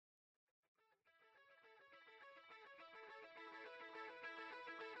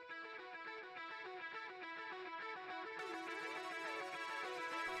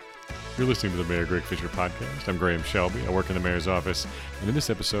You're listening to the Mayor Greg Fischer podcast. I'm Graham Shelby. I work in the mayor's office. And in this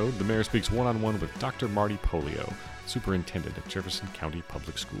episode, the mayor speaks one-on-one with Dr. Marty Pollio, superintendent at Jefferson County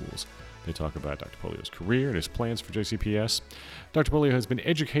Public Schools. They talk about Dr. Pollio's career and his plans for JCPS. Dr. Pollio has been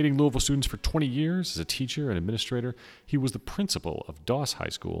educating Louisville students for 20 years as a teacher and administrator. He was the principal of Doss High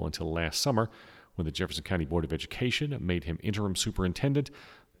School until last summer, when the Jefferson County Board of Education made him interim superintendent.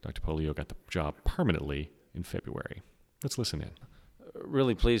 Dr. Pollio got the job permanently in February. Let's listen in.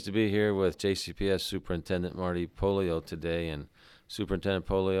 Really pleased to be here with JCPS Superintendent Marty Pollio today. And Superintendent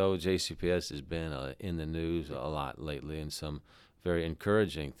Pollio, JCPS has been in the news a lot lately, and some very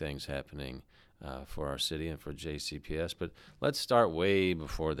encouraging things happening for our city and for JCPS. But let's start way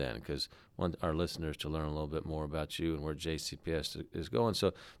before then, because I want our listeners to learn a little bit more about you and where JCPS is going.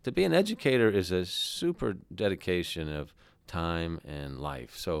 So to be an educator is a super dedication of time and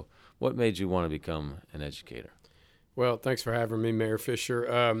life. So what made you want to become an educator? Well, thanks for having me, Mayor Fischer.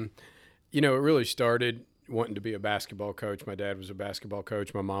 It really started wanting to be a basketball coach. My dad was a basketball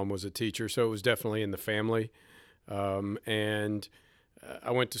coach. My mom was a teacher, so it was definitely in the family. And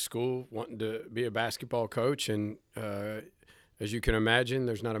I went to school wanting to be a basketball coach. And as you can imagine,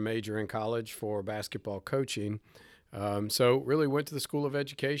 there's not a major in college for basketball coaching. So really went to the School of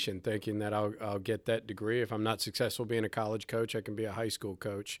Education thinking that I'll get that degree. If I'm not successful being a college coach, I can be a high school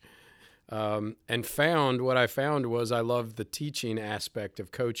coach. And what I found was I loved the teaching aspect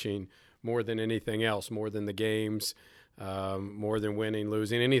of coaching more than anything else, more than the games, more than winning,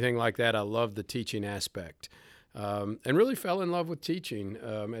 losing, anything like that. I loved the teaching aspect, and really fell in love with teaching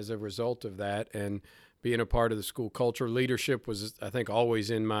as a result of that. And being a part of the school culture, leadership was, I think, always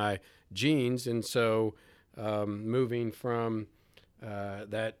in my genes. And so moving from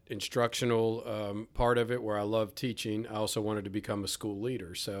that instructional part of it where I love teaching, I also wanted to become a school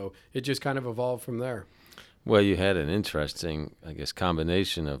leader. So it just kind of evolved from there. Well, you had an interesting,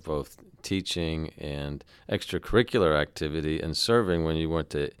 combination of both teaching and extracurricular activity and serving when you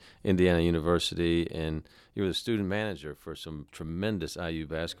went to Indiana University, and you were the student manager for some tremendous IU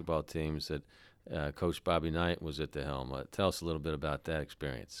basketball teams that Coach Bobby Knight was at the helm. Tell us a little bit about that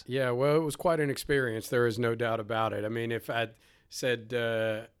experience. Yeah, well, it was quite an experience. There is no doubt about it. I mean, if I'd said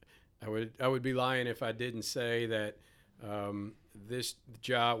I would be lying if I didn't say that this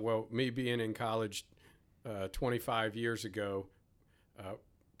job, me being in college 25 years ago,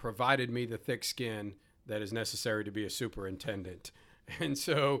 provided me the thick skin that is necessary to be a superintendent. And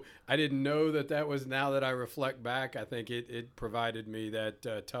so I didn't know that was, now that I reflect back, I think it provided me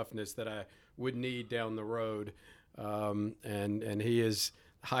that toughness that I would need down the road. And he is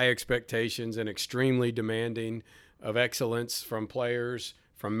high expectations and extremely demanding of excellence from players,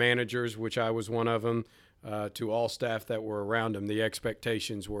 from managers, which I was one of them, to all staff that were around him. The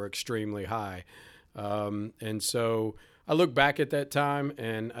expectations were extremely high. And so I look back at that time,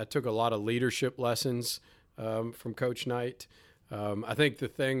 and I took a lot of leadership lessons from Coach Knight. I think the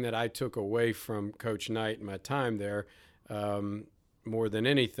thing that I took away from Coach Knight in my time there, more than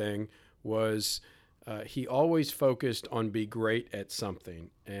anything, was he always focused on be great at something.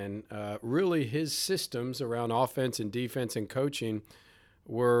 And really his systems around offense and defense and coaching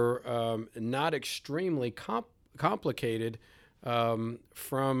were not extremely complicated from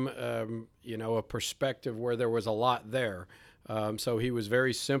a perspective where there was a lot there. So he was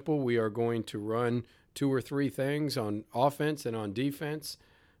very simple. We are going to run 2 or 3 things on offense and on defense.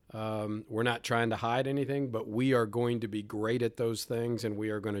 We're not trying to hide anything, but we are going to be great at those things, and we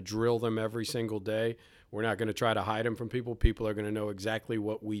are going to drill them every single day. We're not going to try to hide them from people. People are going to know exactly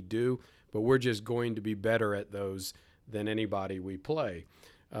what we do, but we're just going to be better at those than anybody we play.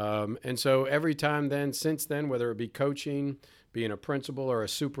 And so every time since then, whether it be coaching, being a principal or a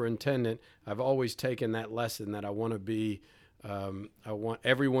superintendent, I've always taken that lesson that I want to be I want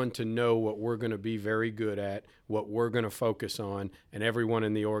everyone to know what we're going to be very good at, what we're going to focus on, and everyone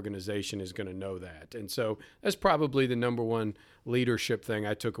in the organization is going to know that. And so that's probably the number one leadership thing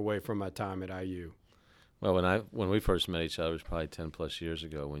I took away from my time at IU. Well, when we first met each other, it was probably 10 plus years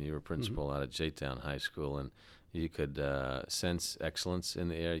ago when you were principal out at J-Town High School, and you could sense excellence in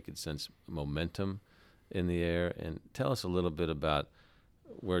the air. You could sense momentum in the air. And tell us a little bit about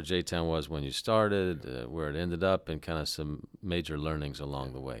where J-Town was when you started, where it ended up, and kind of some major learnings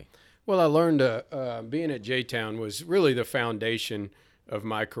along the way. Well, I learned being at J-Town was really the foundation of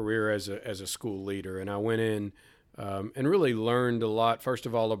my career as a school leader. And I went in and really learned a lot, first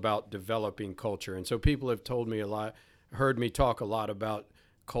of all, about developing culture. And so people have told me a lot, heard me talk a lot about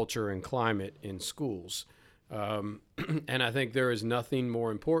culture and climate in schools. And I think there is nothing more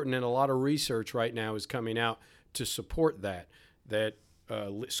important, and a lot of research right now is coming out to support that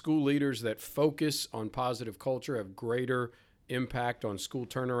school leaders that focus on positive culture have greater impact on school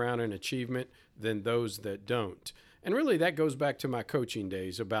turnaround and achievement than those that don't. And really that goes back to my coaching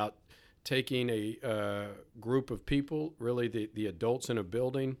days about taking a group of people, really the adults in a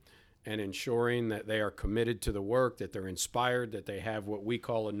building, and ensuring that they are committed to the work, that they're inspired, that they have what we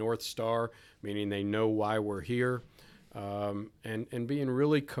call a North Star, meaning they know why we're here, and being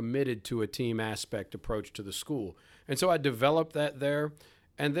really committed to a team aspect approach to the school. And so I developed that there,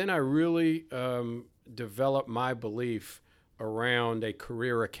 and then I really developed my belief around a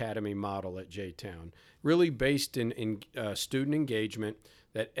career academy model at J-Town, really based in student engagement,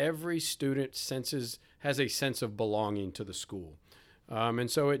 that every student has a sense of belonging to the school.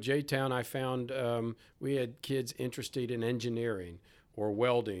 And so at J-Town, I found we had kids interested in engineering or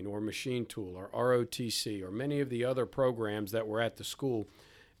welding or machine tool or ROTC or many of the other programs that were at the school.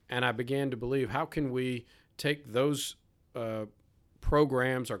 And I began to believe, how can we take those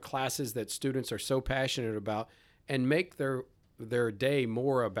programs or classes that students are so passionate about and make their day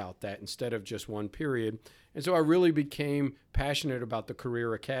more about that instead of just one period. And so I really became passionate about the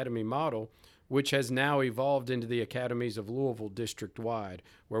Career Academy model, which has now evolved into the Academies of Louisville district-wide,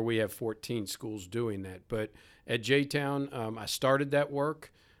 where we have 14 schools doing that. But at J-Town, I started that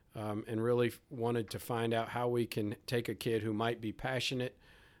work and really wanted to find out how we can take a kid who might be passionate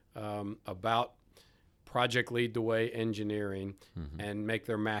about Project Lead the Way engineering and make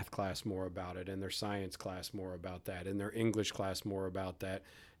their math class more about it, and their science class more about that, and their English class more about that,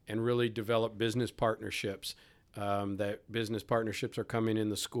 and really develop business partnerships. That business partnerships are coming in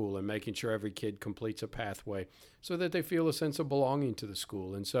the school and making sure every kid completes a pathway so that they feel a sense of belonging to the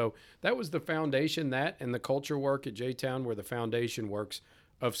school. And so that was the foundation, that and the culture work at J-Town were the foundation works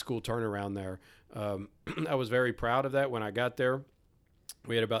of school turnaround there. I was very proud of that when I got there.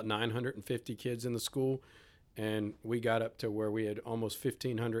 We had about 950 kids in the school, and we got up to where we had almost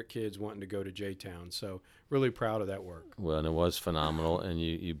 1,500 kids wanting to go to J-Town. So really proud of that work. Well, and it was phenomenal, and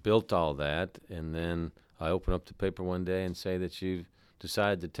you built all that, and then I open up the paper one day and say that you've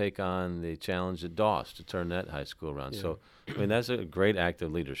decided to take on the challenge at Doss to turn that high school around. Yeah. So, I mean, that's a great act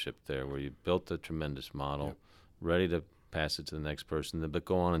of leadership there, where you built a tremendous model, Yep. ready to pass it to the next person, but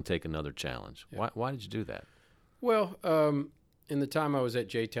go on and take another challenge. Yep. Why did you do that? Well, in the time I was at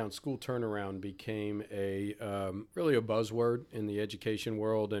J-Town, school turnaround became really a buzzword in the education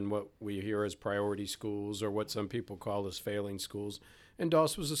world and what we hear as priority schools, or what some people call as failing schools. And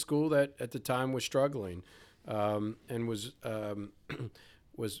Doss was a school that at the time was struggling, and was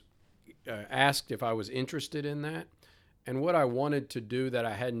asked if I was interested in that. And what I wanted to do that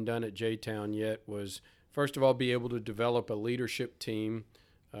I hadn't done at J-Town yet was, first of all, be able to develop a leadership team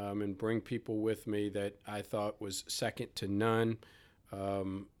and bring people with me that I thought was second to none,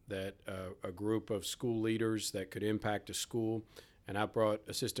 that a group of school leaders that could impact a school. And I brought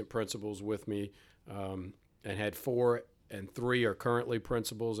assistant principals with me and had 4, and 3 are currently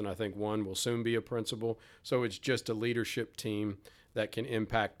principals, and I think 1 will soon be a principal. So it's just a leadership team that can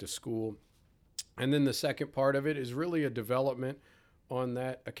impact the school. And then the second part of it is really a development on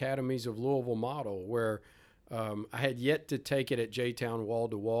that Academies of Louisville model, where I had yet to take it at J-Town wall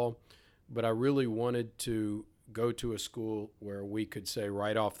to wall, but I really wanted to go to a school where we could say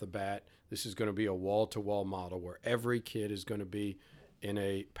right off the bat, this is going to be a wall-to-wall model where every kid is going to be in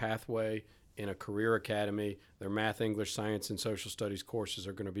a pathway, in a career academy. Their math, English, science, and social studies courses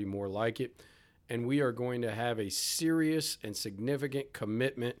are going to be more like it. And we are going to have a serious and significant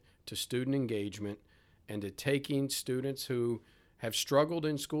commitment to student engagement and to taking students who have struggled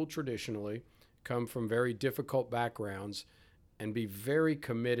in school traditionally, come from very difficult backgrounds, and be very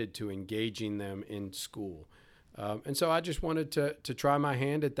committed to engaging them in school. And so I just wanted to try my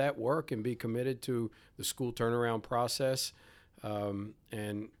hand at that work and be committed to the school turnaround process.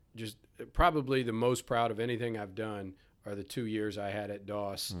 And just probably the most proud of anything I've done are the 2 years I had at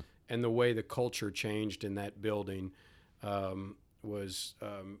Doss, and the way the culture changed in that building was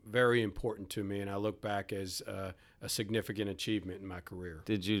very important to me, and I look back as a significant achievement in my career.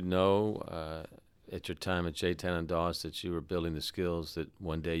 Did you know at your time at J-Town and Doss that you were building the skills that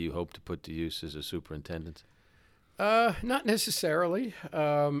one day you hope to put to use as a superintendent? Not necessarily.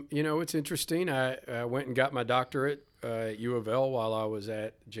 It's interesting. I went and got my doctorate at U of L while I was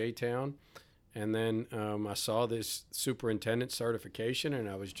at J-Town, and then I saw this superintendent certification, and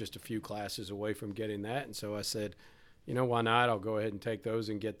I was just a few classes away from getting that, and so I said, why not? I'll go ahead and take those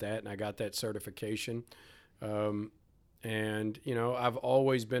and get that, and I got that certification. I've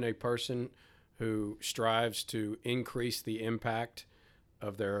always been a person who strives to increase the impact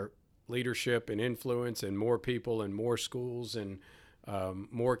of their leadership and influence, and more people and more schools and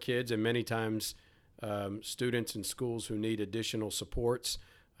more kids, and many times students in schools who need additional supports.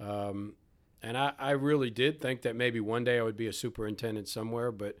 And I really did think that maybe one day I would be a superintendent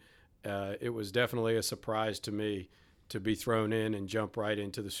somewhere, but it was definitely a surprise to me to be thrown in and jump right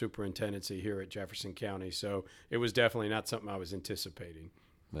into the superintendency here at Jefferson County. So it was definitely not something I was anticipating.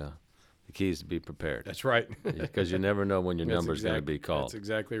 Well, the key is to be prepared. That's right. Because you never know when your number is going to be called. That's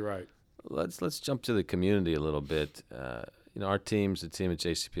exactly right. Let's jump to the community a little bit. Our teams, the team at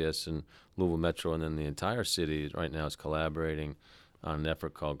JCPS and Louisville Metro, and then the entire city right now is collaborating on an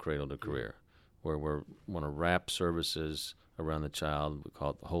effort called Cradle to Career, where we want to wrap services around the child. We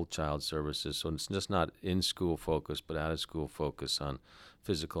call it the whole child services. So it's just not in-school focus, but out-of-school focus on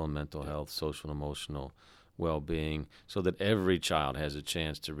physical and mental health, social and emotional well-being, so that every child has a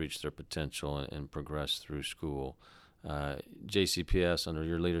chance to reach their potential and progress through school. JCPS, under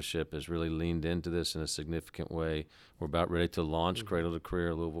your leadership, has really leaned into this in a significant way. We're about ready to launch Cradle to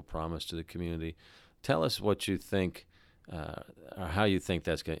Career, Louisville Promise, to the community. Tell us what you think, or how you think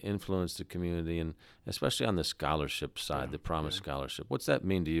that's going to influence the community, and especially on the scholarship side, the Promise Scholarship. What's that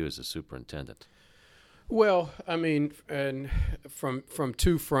mean to you as a superintendent? Well, I mean, and from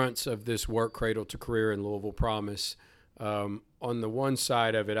two fronts of this work, Cradle to Career and Louisville Promise. On the one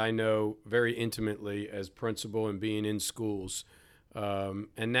side of it, I know very intimately as principal and being in schools, and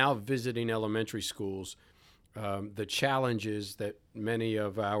now visiting elementary schools, the challenges that many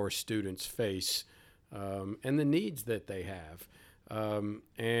of our students face, and the needs that they have.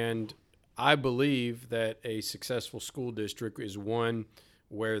 And I believe that a successful school district is one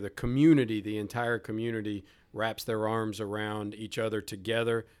where the community, the entire community, wraps their arms around each other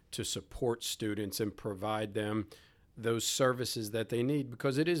together to support students and provide them those services that they need,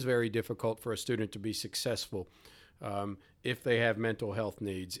 because it is very difficult for a student to be successful if they have mental health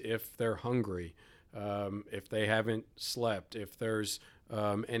needs, if they're hungry, if they haven't slept, if there's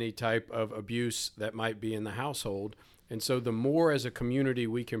any type of abuse that might be in the household. And so the more as a community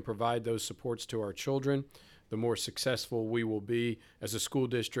we can provide those supports to our children, the more successful we will be as a school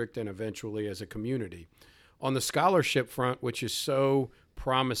district and eventually as a community. On the scholarship front, which is so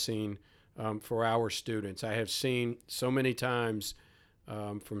promising for our students, I have seen so many times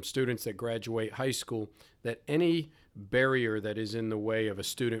from students that graduate high school that any barrier that is in the way of a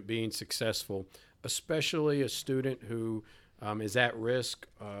student being successful, especially a student who is at risk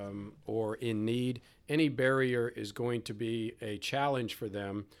or in need, any barrier is going to be a challenge for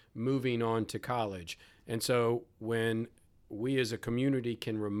them moving on to college. And so when we as a community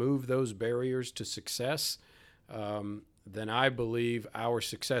can remove those barriers to success, then I believe our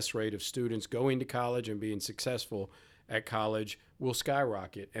success rate of students going to college and being successful at college will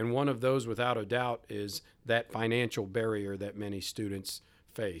skyrocket. And one of those, without a doubt, is that financial barrier that many students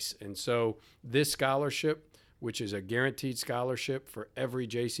face. And so this scholarship, which is a guaranteed scholarship for every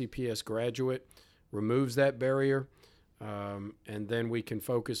JCPS graduate, removes that barrier. And then we can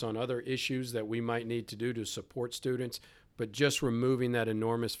focus on other issues that we might need to do to support students. But just removing that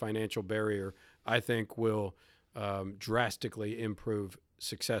enormous financial barrier, I think, will drastically improve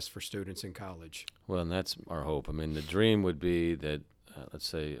success for students in college. Well, and that's our hope. I mean, the dream would be that, let's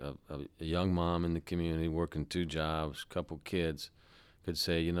say, a young mom in the community working 2 jobs, couple kids, could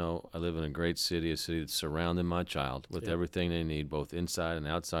say, I live in a great city, a city that's surrounding my child with everything they need, both inside and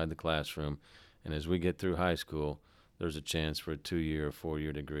outside the classroom. And as we get through high school, there's a chance for a 2-year or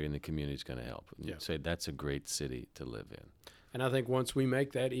 4-year degree, and the community's going to help. And you'd say that's a great city to live in. And I think once we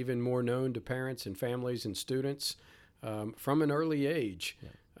make that even more known to parents and families and students from an early age,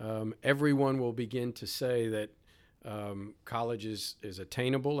 everyone will begin to say that college is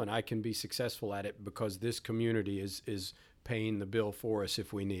attainable and I can be successful at it because this community is paying the bill for us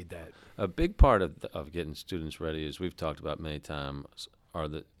if we need that. A big part of getting students ready, as we've talked about many times, are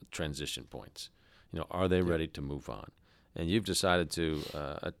the transition points. Are they ready to move on? And you've decided to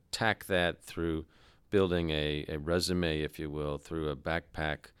attack that through building a resume, if you will, through a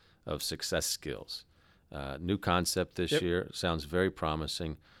backpack of success skills. New concept this year. Sounds very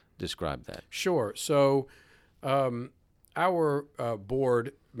promising. Describe that. Sure. So our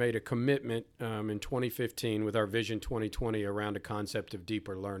board made a commitment in 2015 with our Vision 2020 around a concept of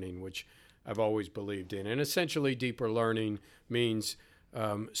deeper learning, which I've always believed in. And essentially deeper learning means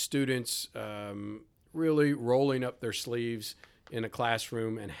students really rolling up their sleeves in a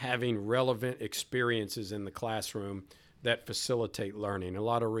classroom and having relevant experiences in the classroom that facilitate learning. A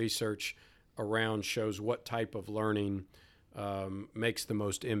lot of research around shows what type of learning makes the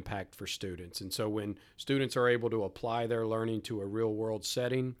most impact for students. And so when students are able to apply their learning to a real-world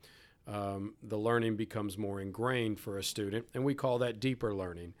setting, the learning becomes more ingrained for a student, and we call that deeper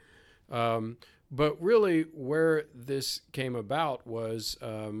learning. But really where this came about was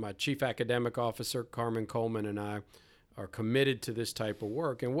my chief academic officer, Carmen Coleman, and I are committed to this type of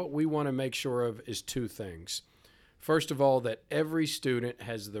work. And what we want to make sure of is two things. First of all, that every student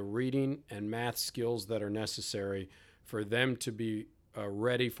has the reading and math skills that are necessary for them to be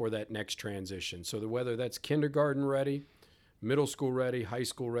ready for that next transition. So whether that's kindergarten ready, middle school ready, high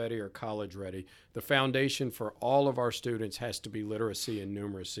school ready, or college ready, the foundation for all of our students has to be literacy and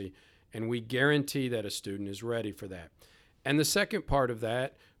numeracy, and we guarantee that a student is ready for that. And the second part of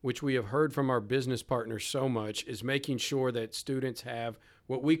that, which we have heard from our business partners so much, is making sure that students have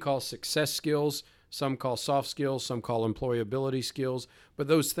what we call success skills. Some call soft skills, some call employability skills, but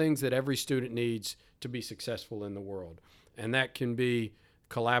those things that every student needs to be successful in the world. And that can be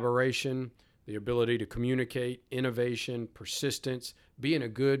collaboration, the ability to communicate, innovation, persistence, being a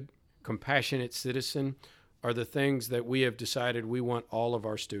good, compassionate citizen are the things that we have decided we want all of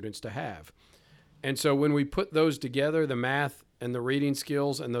our students to have. And so when we put those together, the math and the reading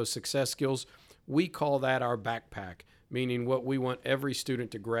skills and those success skills, we call that our backpack, meaning what we want every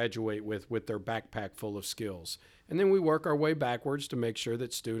student to graduate with their backpack full of skills. And then we work our way backwards to make sure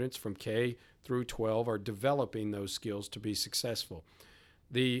that students from K through 12 are developing those skills to be successful.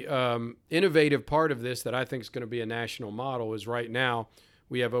 The innovative part of this that I think is going to be a national model is right now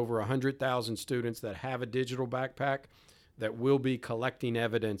we have over 100,000 students that have a digital backpack that will be collecting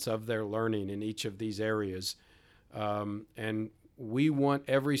evidence of their learning in each of these areas. And we want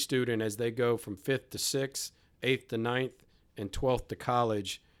every student as they go from 5th to 6th, 8th to 9th, and 12th to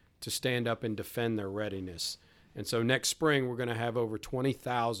college to stand up and defend their readiness. And so next spring, we're going to have over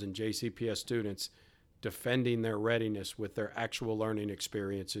 20,000 JCPS students defending their readiness with their actual learning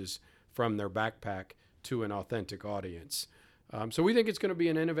experiences from their backpack to an authentic audience. So we think it's going to be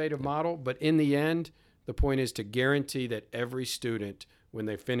an innovative model, but in the end, the point is to guarantee that every student, when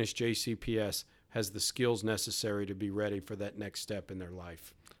they finish JCPS, has the skills necessary to be ready for that next step in their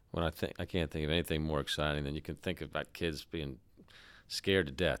life. Well, I can't think of anything more exciting than you can think about kids being scared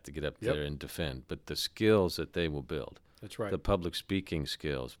to death to get up there and defend, but the skills that they will build. That's right. The public speaking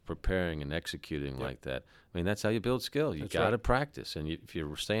skills, preparing and executing like that. I mean, that's how you build skill. You got to practice, and if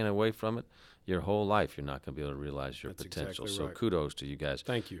you're staying away from it your whole life, you're not going to be able to realize your potential. Exactly so right. kudos to you guys.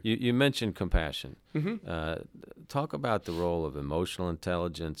 Thank you. You mentioned compassion. Mm-hmm. Talk about the role of emotional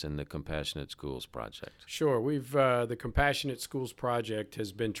intelligence in the Compassionate Schools Project. Sure. We've the Compassionate Schools Project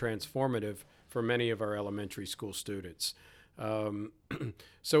has been transformative for many of our elementary school students.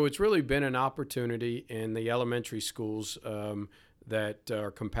 So it's really been an opportunity in the elementary schools that are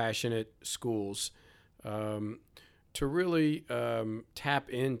compassionate schools to really tap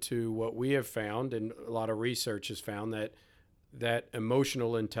into what we have found, and a lot of research has found that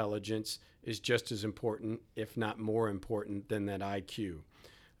emotional intelligence is just as important, if not more important, than that IQ.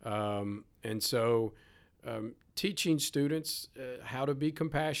 And so teaching students how to be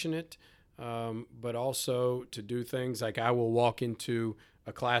compassionate, but also to do things like I will walk into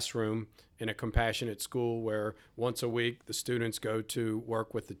a classroom in a compassionate school where once a week the students go to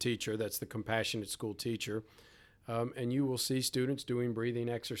work with the teacher, that's the compassionate school teacher, and you will see students doing breathing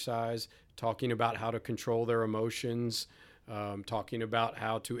exercise, talking about how to control their emotions, talking about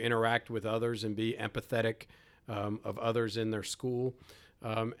how to interact with others and be empathetic of others in their school.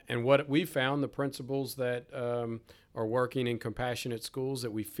 And what we found, the principles that are working in compassionate schools,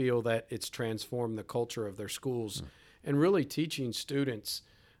 that we feel that it's transformed the culture of their schools, and really teaching students,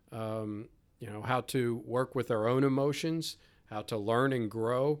 how to work with their own emotions, how to learn and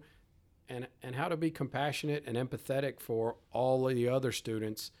grow, and how to be compassionate and empathetic for all of the other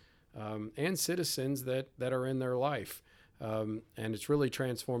students and citizens that are in their life. And it's really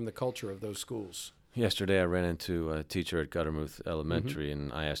transformed the culture of those schools. Yesterday, I ran into a teacher at Guttermouth Elementary,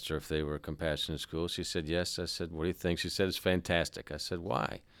 and I asked her if they were a compassionate school. She said, yes. I said, what do you think? She said, it's fantastic. I said,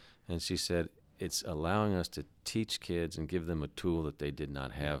 why? And she said, it's allowing us to teach kids and give them a tool that they did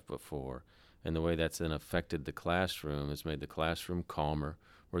not have before. And the way that's then affected the classroom has made the classroom calmer,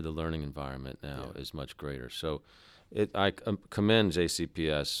 where the learning environment now is much greater. So I commend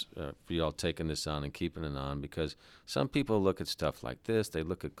JCPS for y'all taking this on and keeping it on, because some people look at stuff like this, they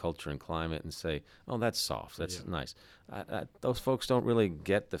look at culture and climate and say, oh, that's soft, that's nice. Those folks don't really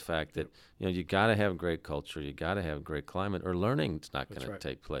get the fact that you got to have great culture, you got to have great climate, or learning's not going to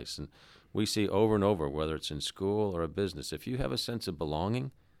take place. And we see over and over, whether it's in school or a business, if you have a sense of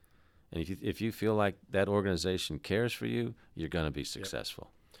belonging, and if you feel like that organization cares for you, you're going to be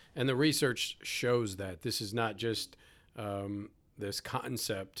successful. And the research shows that this is not just this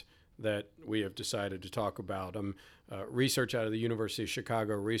concept that we have decided to talk about. Research out of the University of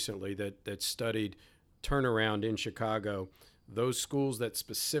Chicago recently that studied turnaround in Chicago, those schools that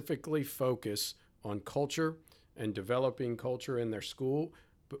specifically focus on culture and developing culture in their school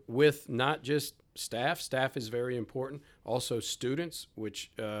with not just staff. Staff is very important. Also students,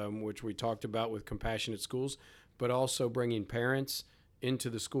 which we talked about with Compassionate Schools, but also bringing parents into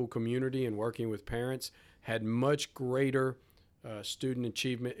the school community and working with parents had much greater student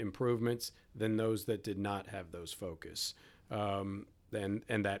achievement improvements than those that did not have those focus.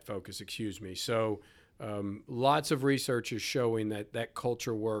 That focus, excuse me. So lots of research is showing that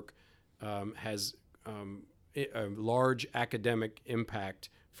culture work has a large academic impact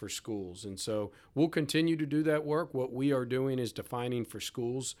for schools. And so we'll continue to do that work. What we are doing is defining for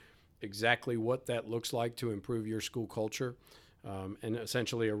schools exactly what that looks like to improve your school culture, and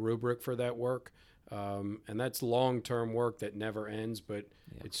essentially a rubric for that work. And that's long-term work that never ends, but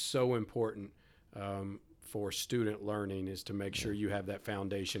it's so important for student learning is to make sure you have that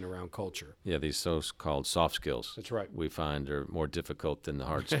foundation around culture. Yeah, these so-called soft skills. That's right. We find are more difficult than the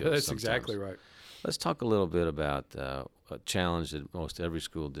hard skills. That's sometimes. exactly right. Let's talk a little bit about a challenge that most every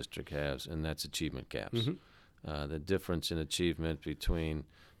school district has, and that's achievement gaps. Mm-hmm. The difference in achievement between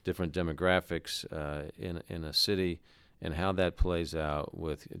different demographics in a city and how that plays out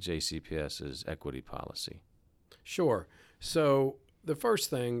with JCPS's equity policy. Sure. So the first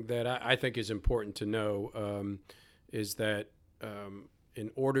thing that I think is important to know is that in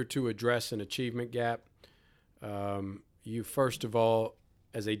order to address an achievement gap, you first of all,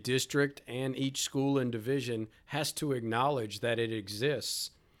 as a district and each school and division has to acknowledge that it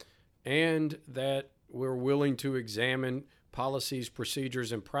exists and that we're willing to examine policies,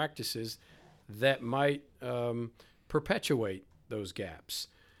 procedures, and practices that might perpetuate those gaps.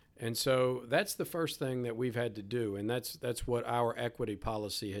 And so that's the first thing that we've had to do, and that's what our equity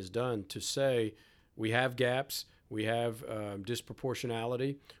policy has done, to say we have gaps, we have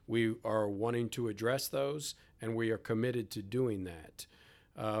disproportionality, we are wanting to address those, and we are committed to doing that.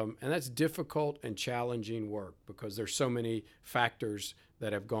 And that's difficult and challenging work because there's so many factors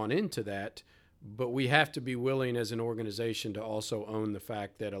that have gone into that, but we have to be willing as an organization to also own the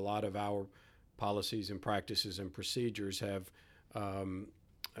fact that a lot of our policies and practices and procedures have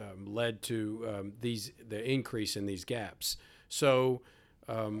led to the increase in these gaps. So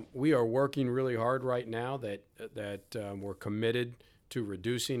we are working really hard right now that we're committed to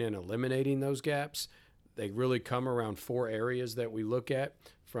reducing and eliminating those gaps. They really come around 4 areas that we look at,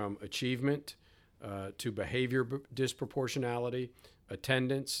 from achievement to behavior disproportionality,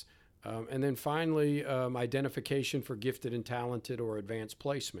 attendance, and then finally identification for gifted and talented or advanced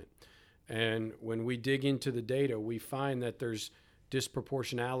placement. And when we dig into the data, we find that there's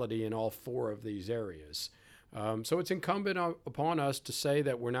disproportionality in all 4 of these areas. So it's incumbent upon us to say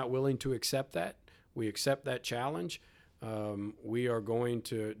that we're not willing to accept that. We accept that challenge. We are going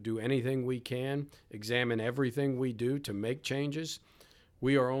to do anything we can, examine everything we do to make changes.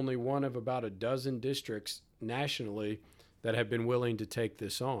 We are only one of about a dozen districts nationally that have been willing to take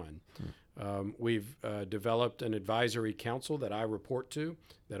this on. We've developed an advisory council that I report to,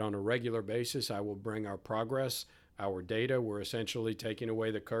 that on a regular basis I will bring our progress, our data. We're essentially taking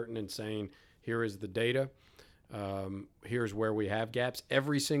away the curtain and saying, here is the data. Here's where we have gaps.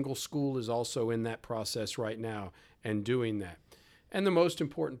 Every single school is also in that process right now and doing that. And the most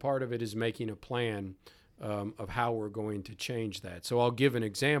important part of it is making a plan of how we're going to change that. So I'll give an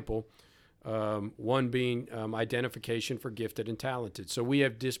example, one being identification for gifted and talented. So we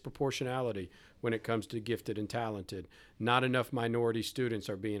have disproportionality when it comes to gifted and talented. Not enough minority students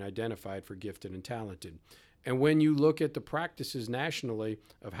are being identified for gifted and talented. And when you look at the practices nationally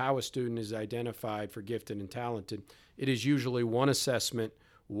of how a student is identified for gifted and talented, it is usually one assessment,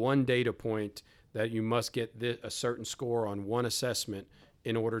 one data point, that you must get a certain score on one assessment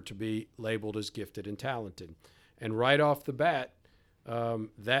in order to be labeled as gifted and talented. And right off the bat,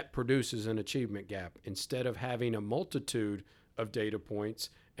 that produces an achievement gap. Instead of having a multitude of data points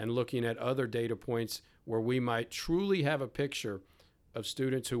and looking at other data points where we might truly have a picture of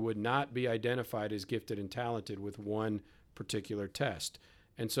students who would not be identified as gifted and talented with one particular test.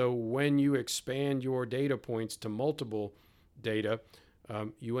 And so when you expand your data points to multiple data,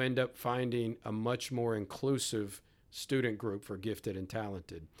 you end up finding a much more inclusive student group for gifted and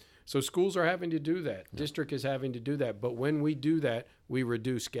talented. So schools are having to do that. Yeah. District is having to do that. But when we do that, we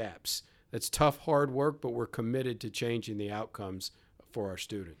reduce gaps. That's tough, hard work, but we're committed to changing the outcomes for our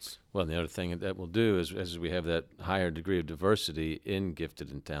students. Well, the other thing that we'll do is, as we have that higher degree of diversity in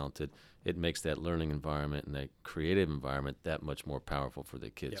gifted and talented, it makes that learning environment and that creative environment that much more powerful for the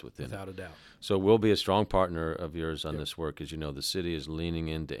kids within without a doubt. So we'll be a strong partner of yours on this work. As you know, the city is leaning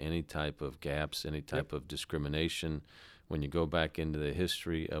into any type of gaps, any type of discrimination. When you go back into the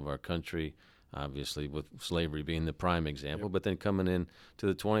history of our country, obviously with slavery being the prime example, but then coming in to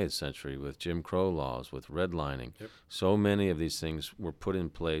the 20th century with Jim Crow laws, with redlining. So many of these things were put in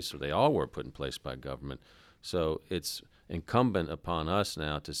place, or they all were put in place by government. So it's incumbent upon us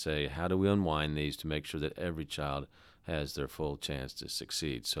now to say, how do we unwind these to make sure that every child has their full chance to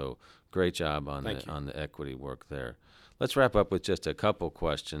succeed? So great job on the equity work there. Let's wrap up with just a couple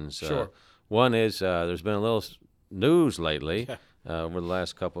questions. Sure. One is there's been a little news lately over the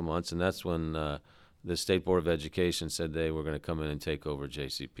last couple months, and that's when the State Board of Education said they were going to come in and take over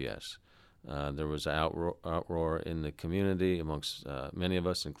JCPS. There was an outroar in the community amongst many of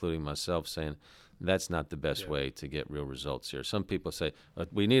us, including myself, saying that's not the best way to get real results here. Some people say,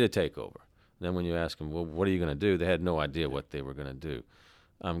 we need a takeover. Then when you ask them, well, what are you going to do? They had no idea what they were going to do.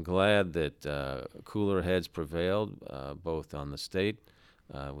 I'm glad that cooler heads prevailed, both on the state,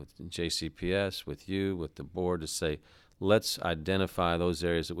 with JCPS, with you, with the board, to say, let's identify those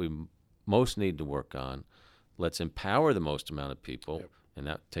areas that we most need to work on. Let's empower the most amount of people, and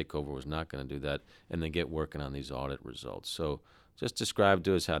that takeover was not going to do that, and then get working on these audit results. So just describe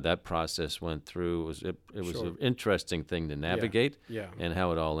to us how that process went through. It was an interesting thing to navigate, and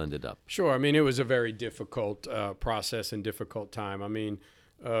how it all ended up. Sure. I mean, it was a very difficult process and difficult time. I mean,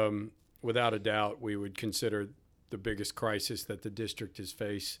 without a doubt, we would consider the biggest crisis that the district has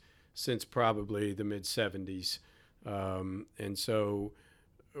faced since probably the mid-'70s. And so,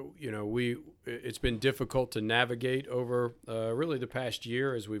 it's been difficult to navigate over really the past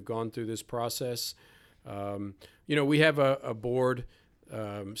year as we've gone through this process. We have a board,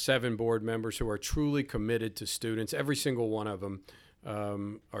 7 board members who are truly committed to students. Every single one of them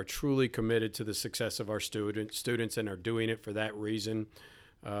are truly committed to the success of our students and are doing it for that reason.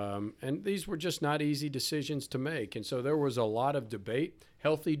 And these were just not easy decisions to make. And so there was a lot of debate,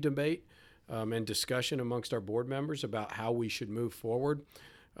 healthy debate, and discussion amongst our board members about how we should move forward.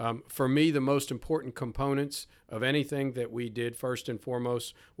 For me, the most important components of anything that we did, first and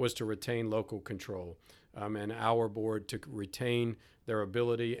foremost, was to retain local control, and our board to retain their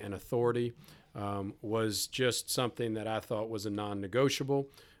ability and authority was just something that I thought was a non-negotiable,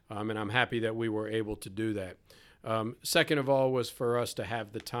 and I'm happy that we were able to do that. Second of all was for us to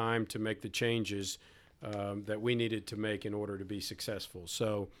have the time to make the changes that we needed to make in order to be successful.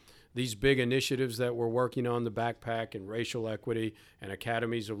 So these big initiatives that we're working on, the backpack and racial equity and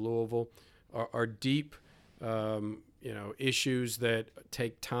academies of Louisville, are deep, issues that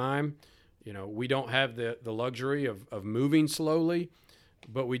take time. We don't have the luxury of moving slowly,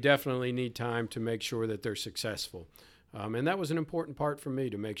 but we definitely need time to make sure that they're successful. And that was an important part for me,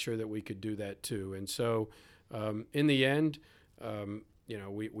 to make sure that we could do that too. And so in the end,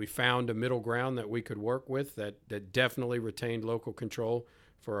 we found a middle ground that we could work with that definitely retained local control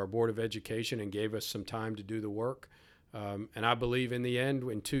for our Board of Education and gave us some time to do the work. And I believe in the end,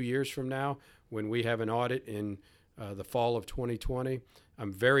 in 2 years from now, when we have an audit in the fall of 2020,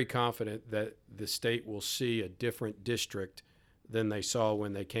 I'm very confident that the state will see a different district than they saw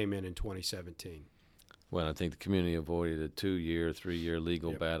when they came in 2017. Well, I think the community avoided a 2-year, 3-year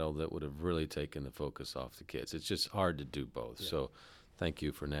legal battle that would have really taken the focus off the kids. It's just hard to do both. So thank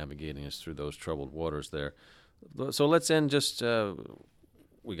you for navigating us through those troubled waters there. So let's end just,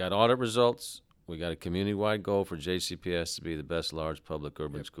 we got audit results. We got a community-wide goal for JCPS to be the best large public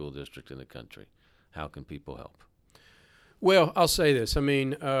urban school district in the country. How can people help? Well, I'll say this. I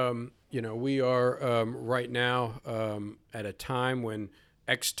mean, we are right now at a time when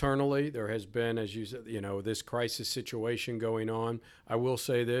externally there has been, as you said, this crisis situation going on. I will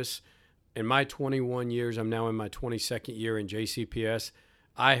say this. In my 21 years, I'm now in my 22nd year in JCPS,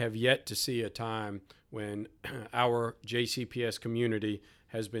 I have yet to see a time when our JCPS community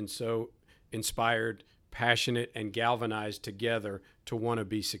has been so inspired, passionate, and galvanized together to want to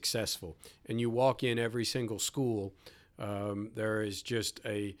be successful. And you walk in every single school, there is just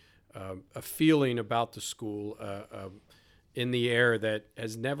a feeling about the school in the air that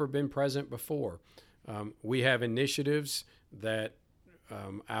has never been present before. We have initiatives that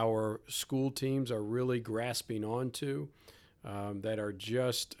our school teams are really grasping onto, that are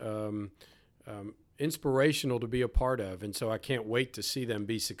just inspirational to be a part of. And so I can't wait to see them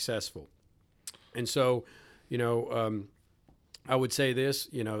be successful. And so, I would say this,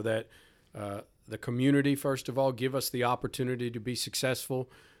 that the community, first of all, give us the opportunity to be successful.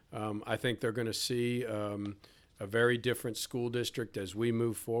 I think they're going to see a very different school district as we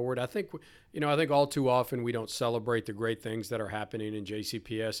move forward. I think all too often we don't celebrate the great things that are happening in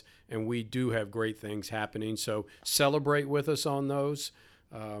JCPS, and we do have great things happening. So celebrate with us on those.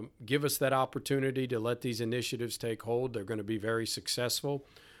 Give us that opportunity to let these initiatives take hold. They're going to be very successful.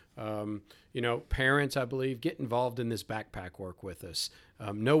 Parents, I believe, get involved in this backpack work with us.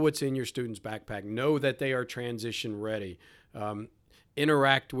 Know what's in your student's backpack. Know that they are transition ready.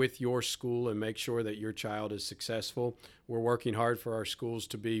 Interact with your school and make sure that your child is successful. We're working hard for our schools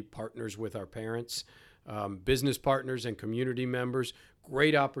to be partners with our parents, business partners, and community members.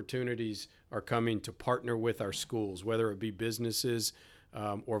 Great opportunities are coming to partner with our schools, whether it be businesses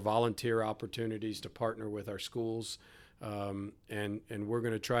or volunteer opportunities to partner with our schools. And we're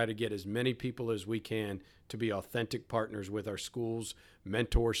going to try to get as many people as we can to be authentic partners with our schools,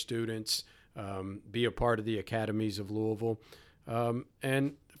 mentor students, be a part of the academies of Louisville.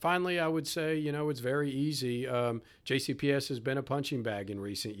 And finally, I would say, it's very easy. JCPS has been a punching bag in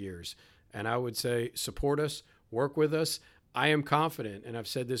recent years. And I would say support us, work with us. I am confident, and I've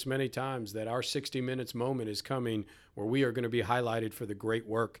said this many times, that our 60 Minutes moment is coming where we are going to be highlighted for the great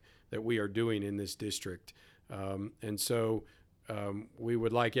work that we are doing in this district. And so we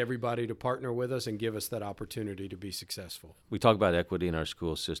would like everybody to partner with us and give us that opportunity to be successful. We talk about equity in our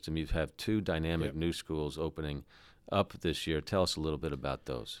school system. You have 2 dynamic new schools opening up this year. Tell us a little bit about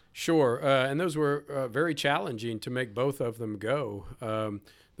those. Sure. And those were very challenging to make both of them go.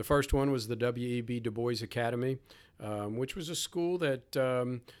 The first one was the W.E.B. Du Bois Academy, which was a school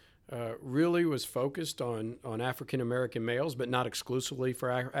that really was focused on African-American males, but not exclusively for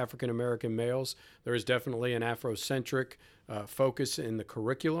African-American males. There is definitely an Afrocentric focus in the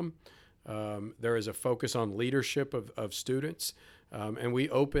curriculum. There is a focus on leadership of students. And we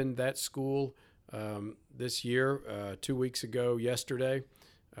opened that school this year, 2 weeks ago yesterday,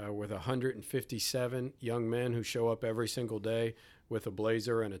 with 157 young men who show up every single day with a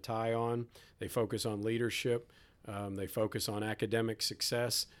blazer and a tie on. They focus on leadership. They focus on academic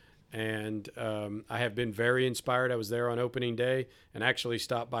success. And I have been very inspired. I was there on opening day and actually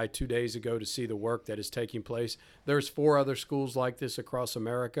stopped by 2 days ago to see the work that is taking place. There's 4 other schools like this across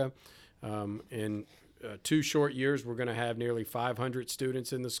America. In 2 short years, we're going to have nearly 500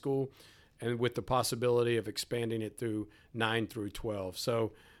 students in the school, and with the possibility of expanding it through 9 through 12.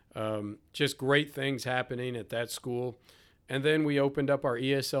 So just great things happening at that school. And then we opened up our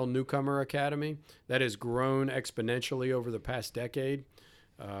ESL Newcomer Academy. That has grown exponentially over the past decade.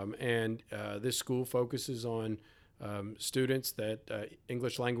 And this school focuses on students that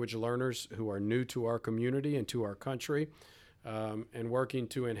English language learners who are new to our community and to our country, and working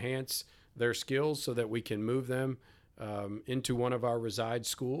to enhance their skills so that we can move them into one of our reside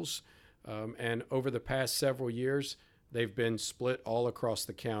schools. And over the past several years, they've been split all across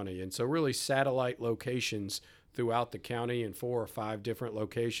the county. And so really satellite locations throughout the county in 4 or 5 different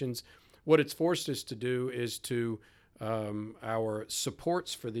locations. What it's forced us to do is to our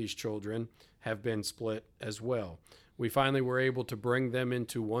supports for these children have been split as well. We finally were able to bring them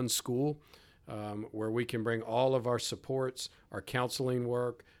into one school where we can bring all of our supports, our counseling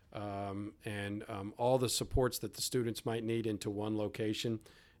work, and all the supports that the students might need into one location,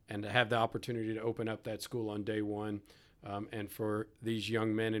 and to have the opportunity to open up that school on day one, and for these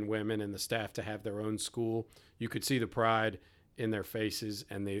young men and women and the staff to have their own school. You could see the pride in their faces,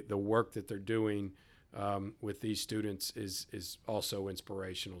 and the work that they're doing with these students is also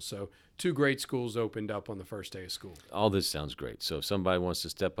inspirational. So 2 great schools opened up on the first day of school. All this sounds great. So if somebody wants to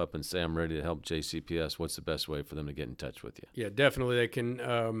step up and say, I'm ready to help JCPS, what's the best way for them to get in touch with you? Yeah, definitely. They can,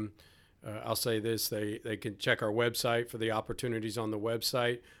 I'll say this, they can check our website for the opportunities on the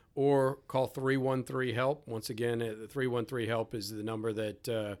website, or call 313-HELP. Once again, the 313-HELP is the number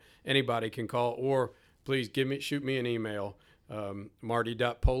that anybody can call, or please shoot me an email.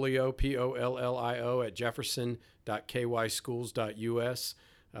 Marty.Pollio, Pollio, at jefferson.kyschools.us.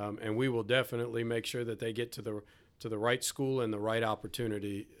 And we will definitely make sure that they get to the right school and the right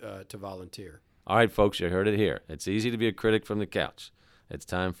opportunity to volunteer. All right, folks, you heard it here. It's easy to be a critic from the couch. It's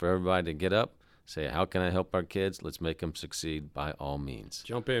time for everybody to get up, say, how can I help our kids? Let's make them succeed by all means.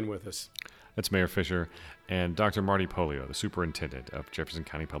 Jump in with us. That's Mayor Fischer and Dr. Marty Pollio, the Superintendent of Jefferson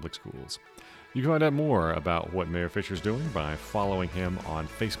County Public Schools. You can find out more about what Mayor Fischer's doing by following him on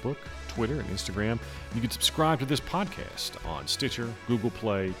Facebook, Twitter, and Instagram. You can subscribe to this podcast on Stitcher, Google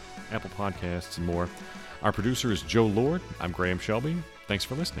Play, Apple Podcasts, and more. Our producer is Joe Lord. I'm Graham Shelby. Thanks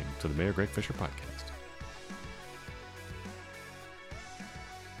for listening to the Mayor Greg Fischer Podcast.